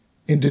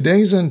In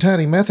today's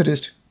Untidy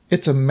Methodist,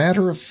 it's a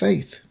matter of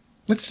faith.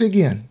 Let's dig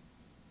in.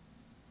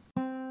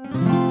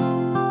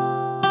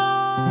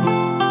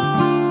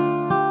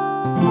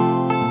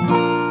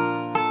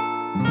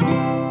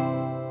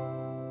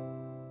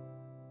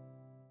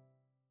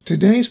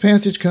 Today's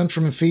passage comes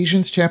from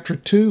Ephesians chapter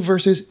 2,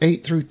 verses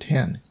 8 through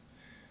 10.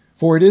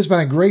 For it is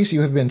by grace you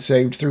have been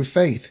saved through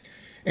faith,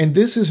 and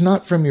this is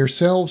not from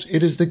yourselves,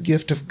 it is the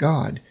gift of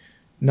God,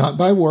 not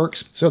by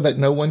works, so that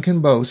no one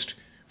can boast.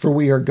 For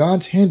we are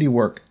God's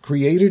handiwork,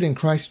 created in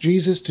Christ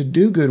Jesus to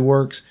do good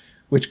works,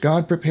 which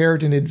God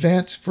prepared in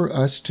advance for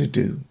us to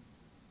do.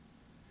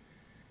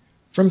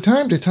 From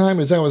time to time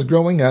as I was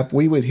growing up,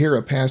 we would hear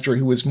a pastor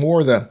who was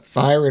more the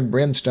fire and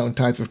brimstone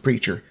type of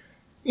preacher.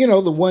 You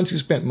know, the ones who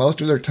spent most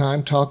of their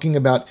time talking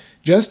about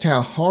just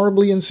how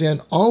horribly in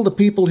sin all the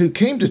people who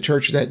came to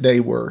church that day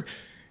were,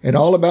 and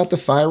all about the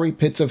fiery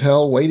pits of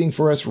hell waiting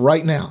for us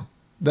right now.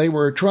 They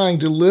were trying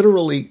to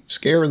literally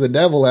scare the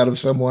devil out of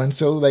someone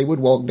so they would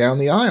walk down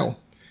the aisle.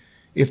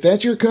 If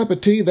that's your cup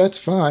of tea, that's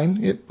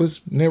fine. It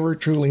was never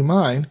truly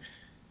mine.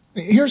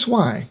 Here's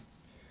why.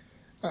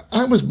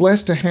 I was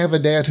blessed to have a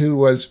dad who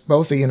was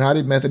both a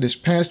United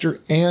Methodist pastor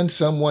and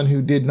someone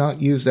who did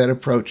not use that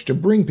approach to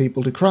bring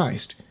people to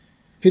Christ.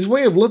 His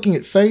way of looking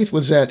at faith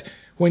was that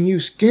when you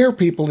scare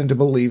people into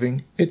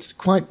believing, it's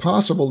quite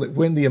possible that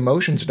when the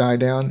emotions die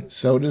down,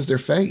 so does their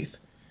faith.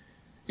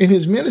 In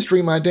his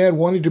ministry, my dad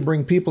wanted to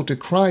bring people to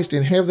Christ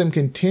and have them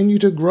continue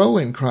to grow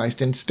in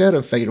Christ instead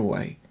of fade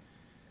away.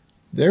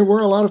 There were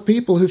a lot of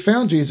people who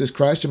found Jesus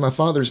Christ in my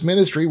father's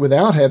ministry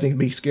without having to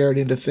be scared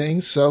into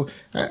things, so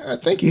I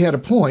think he had a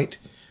point.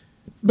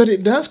 But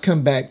it does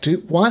come back to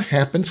what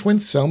happens when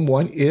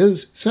someone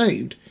is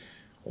saved.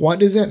 What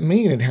does that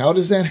mean, and how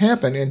does that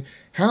happen, and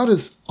how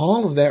does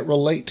all of that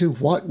relate to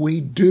what we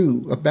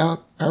do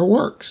about our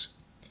works?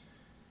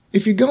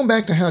 If you go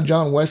back to how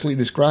John Wesley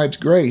describes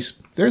grace,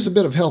 there's a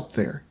bit of help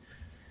there.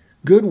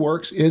 Good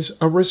works is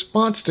a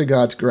response to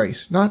God's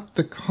grace, not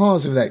the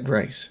cause of that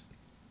grace.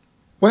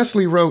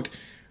 Wesley wrote,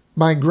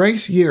 "By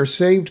grace ye are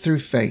saved through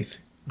faith.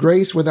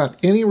 Grace without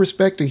any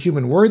respect to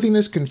human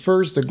worthiness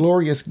confers the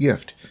glorious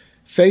gift.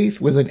 Faith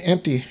with an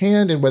empty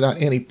hand and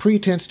without any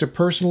pretense to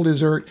personal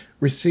desert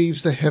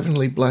receives the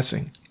heavenly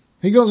blessing."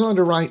 He goes on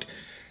to write,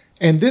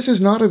 "And this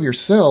is not of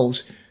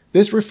yourselves."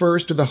 This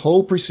refers to the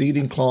whole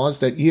preceding clause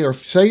that ye are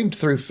saved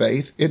through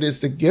faith. It is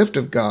the gift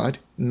of God,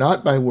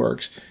 not by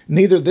works.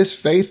 Neither this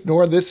faith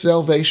nor this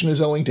salvation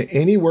is owing to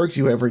any works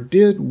you ever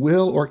did,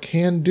 will, or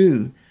can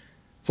do.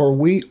 For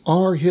we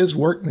are his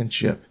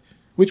workmanship,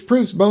 which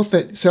proves both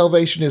that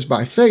salvation is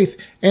by faith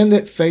and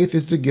that faith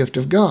is the gift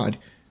of God,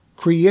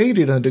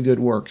 created unto good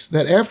works,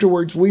 that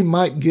afterwards we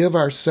might give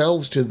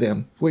ourselves to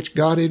them, which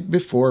God had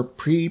before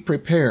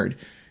prepared,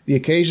 the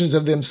occasions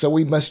of them, so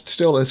we must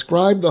still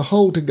ascribe the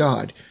whole to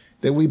God,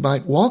 that we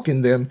might walk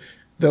in them,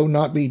 though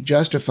not be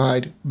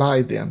justified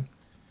by them.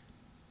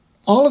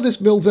 All of this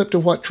builds up to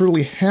what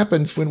truly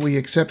happens when we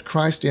accept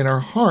Christ in our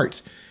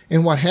hearts,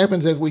 and what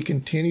happens as we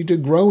continue to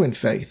grow in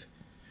faith.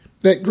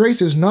 That grace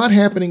is not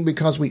happening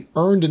because we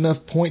earned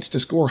enough points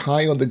to score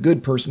high on the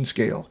good person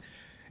scale.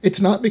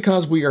 It's not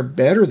because we are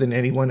better than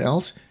anyone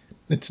else.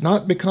 It's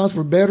not because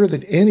we're better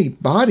than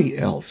anybody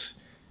else.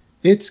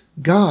 It's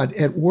God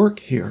at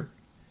work here.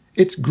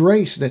 It's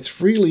grace that's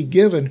freely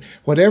given,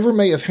 whatever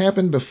may have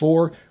happened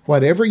before,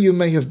 whatever you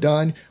may have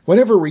done,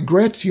 whatever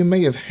regrets you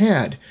may have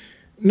had.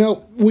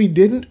 No, we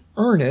didn't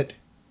earn it,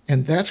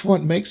 and that's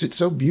what makes it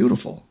so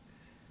beautiful.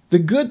 The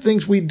good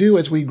things we do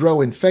as we grow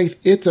in faith,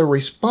 it's a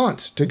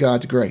response to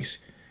God's grace.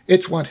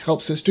 It's what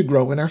helps us to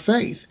grow in our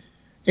faith.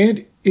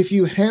 And if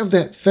you have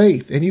that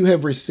faith and you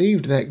have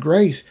received that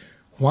grace,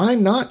 why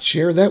not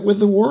share that with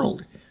the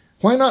world?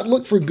 Why not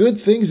look for good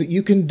things that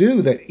you can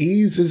do that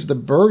eases the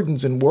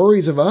burdens and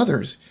worries of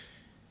others?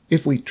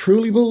 If we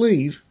truly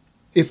believe,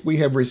 if we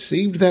have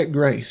received that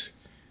grace,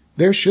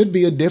 there should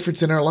be a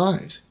difference in our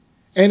lives.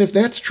 And if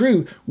that's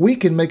true, we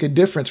can make a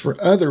difference for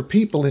other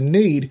people in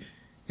need,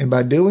 and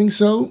by doing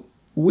so,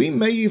 we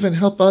may even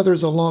help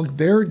others along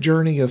their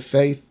journey of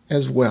faith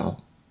as well.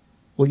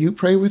 Will you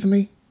pray with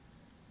me?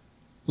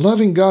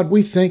 Loving God,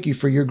 we thank you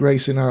for your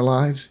grace in our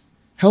lives.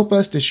 Help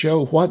us to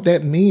show what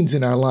that means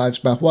in our lives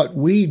by what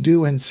we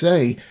do and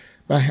say,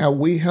 by how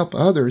we help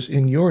others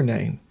in your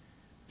name.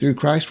 Through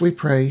Christ we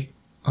pray.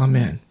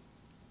 Amen.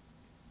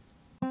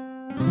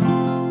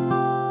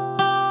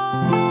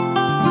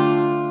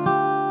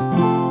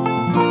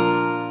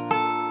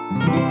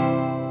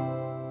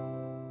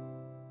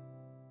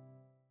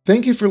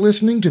 Thank you for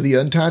listening to the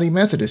Untidy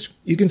Methodist.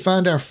 You can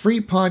find our free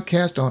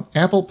podcast on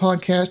Apple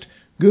Podcast,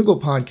 Google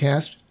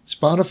Podcast,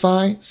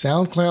 Spotify,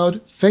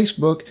 SoundCloud,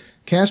 Facebook,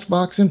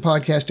 CastBox, and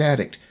Podcast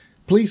Addict.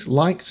 Please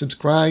like,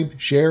 subscribe,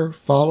 share,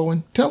 follow,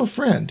 and tell a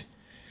friend.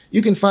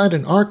 You can find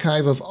an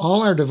archive of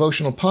all our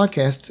devotional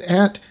podcasts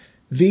at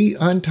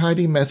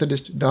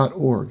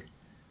theuntidymmethodist.org.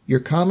 Your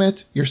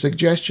comments, your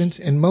suggestions,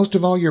 and most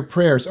of all your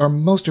prayers are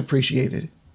most appreciated.